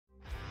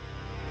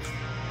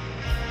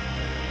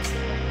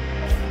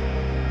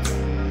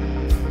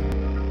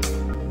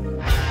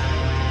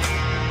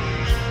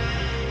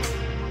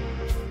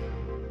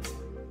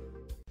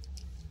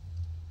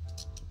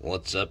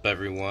What's up,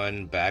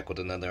 everyone? Back with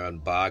another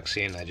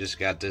unboxing. I just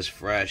got this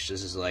fresh.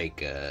 This is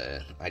like,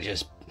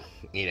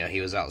 he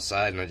was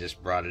outside and I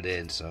just brought it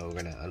in, so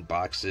we're gonna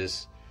unbox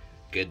this.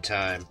 Good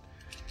time.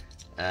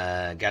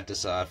 Got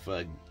this off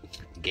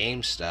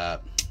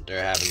GameStop.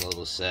 They're having a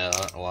little sale.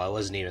 Well, I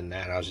wasn't even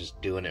that. I was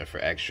just doing it for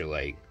extra,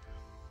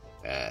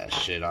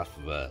 shit off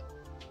of a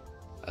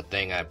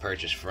thing I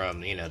purchased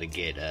from, to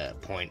get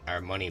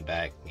our money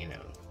back,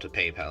 to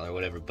PayPal or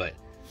whatever, but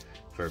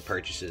for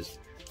purchases.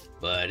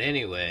 But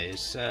anyways,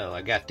 so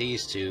I got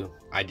these two.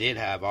 I did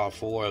have all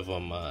four of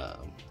them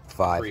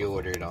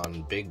pre-ordered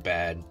on Big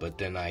Bad, but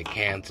then I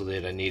canceled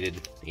it. I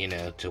needed,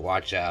 to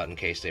watch out in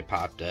case they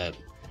popped up.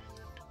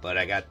 But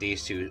I got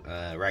these two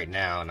right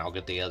now, and I'll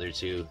get the other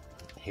two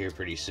here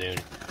pretty soon.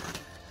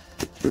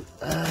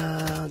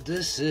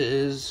 This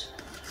is...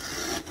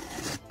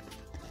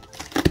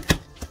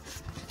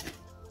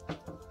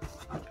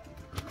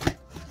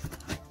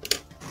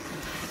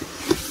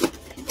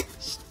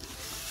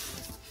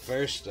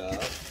 First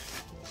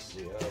off, let's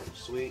see, oh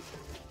sweet,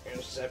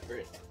 they're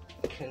separate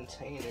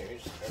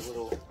containers, or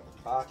little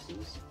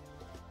boxes.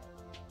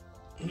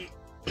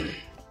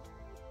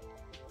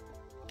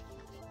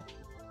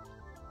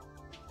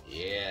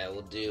 Yeah,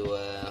 we'll do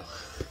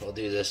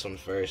this one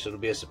first. It'll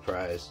be a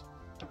surprise.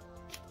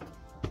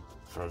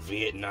 From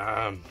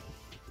Vietnam.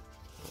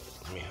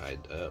 Let me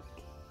hide up.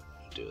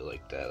 Do it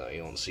like that. Oh,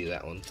 you won't see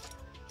that one.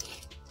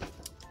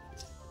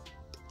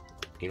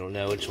 You don't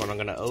know which one I'm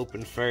gonna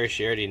open first.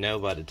 You already know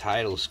by the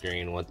title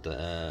screen what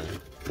the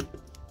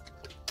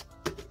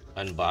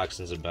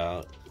unboxing's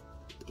about.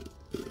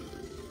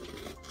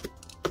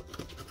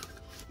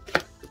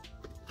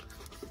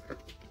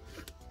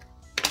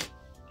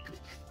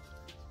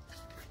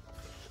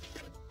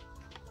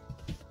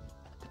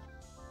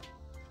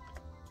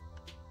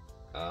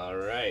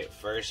 Alright,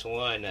 first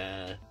one,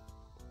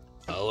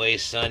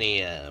 Always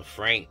Sunny,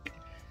 Frank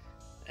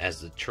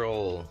as the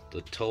troll,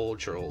 the toll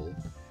troll.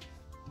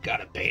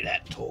 Gotta pay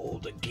that toll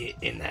to get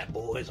in that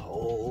boy's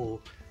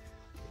hole.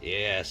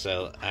 Yeah,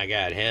 so I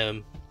got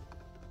him.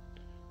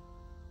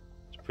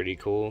 It's pretty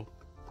cool.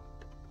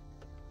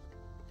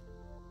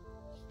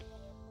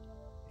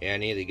 Yeah, I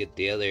need to get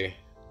the other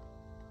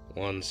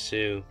ones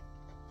too.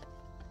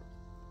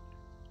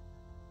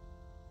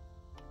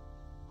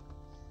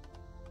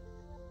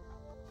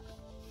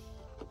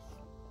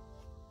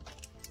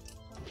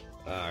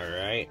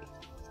 Alright.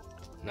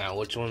 Now,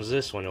 which one's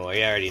this one? Well,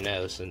 you already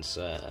know since,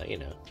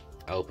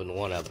 I opened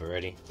one up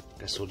already.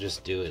 Guess we'll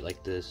just do it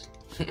like this.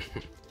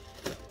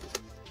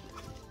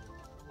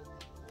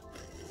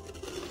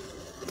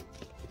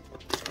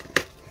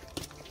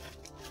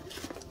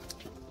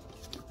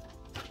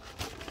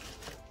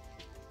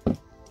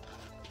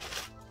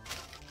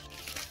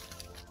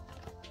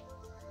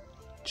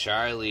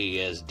 Charlie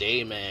as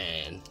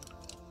Dayman.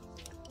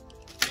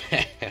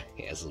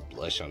 He has a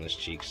blush on his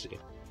cheeks too.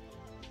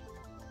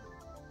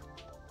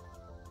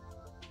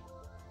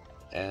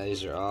 Yeah,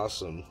 these are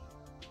awesome.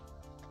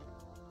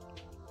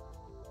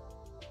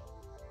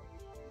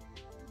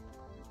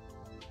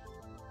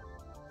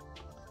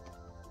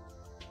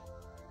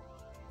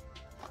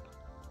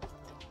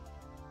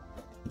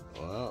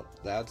 Well,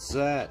 that's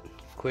that.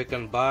 Quick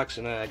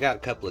unboxing. I got a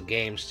couple of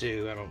games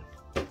too.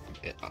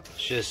 It's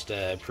just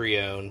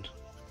pre-owned.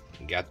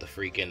 Got the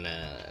freaking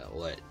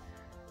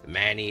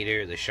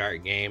Man-Eater, the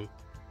shark game,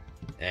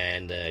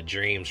 and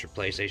Dreams for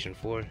PlayStation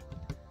 4.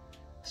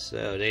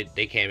 So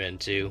they came in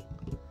too.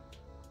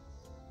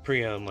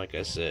 Pre-owned, like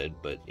I said.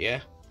 But yeah,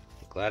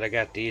 glad I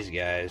got these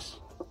guys.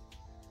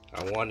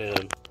 I wanted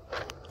them.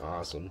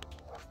 Awesome.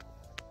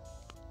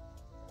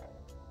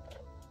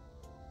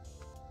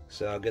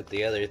 So I'll get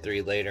the other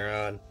three later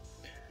on.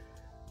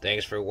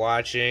 Thanks for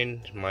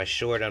watching my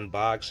short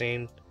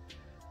unboxing.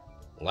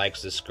 Like,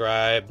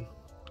 subscribe,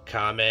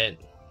 comment,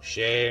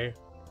 share.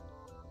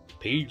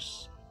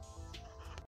 Peace.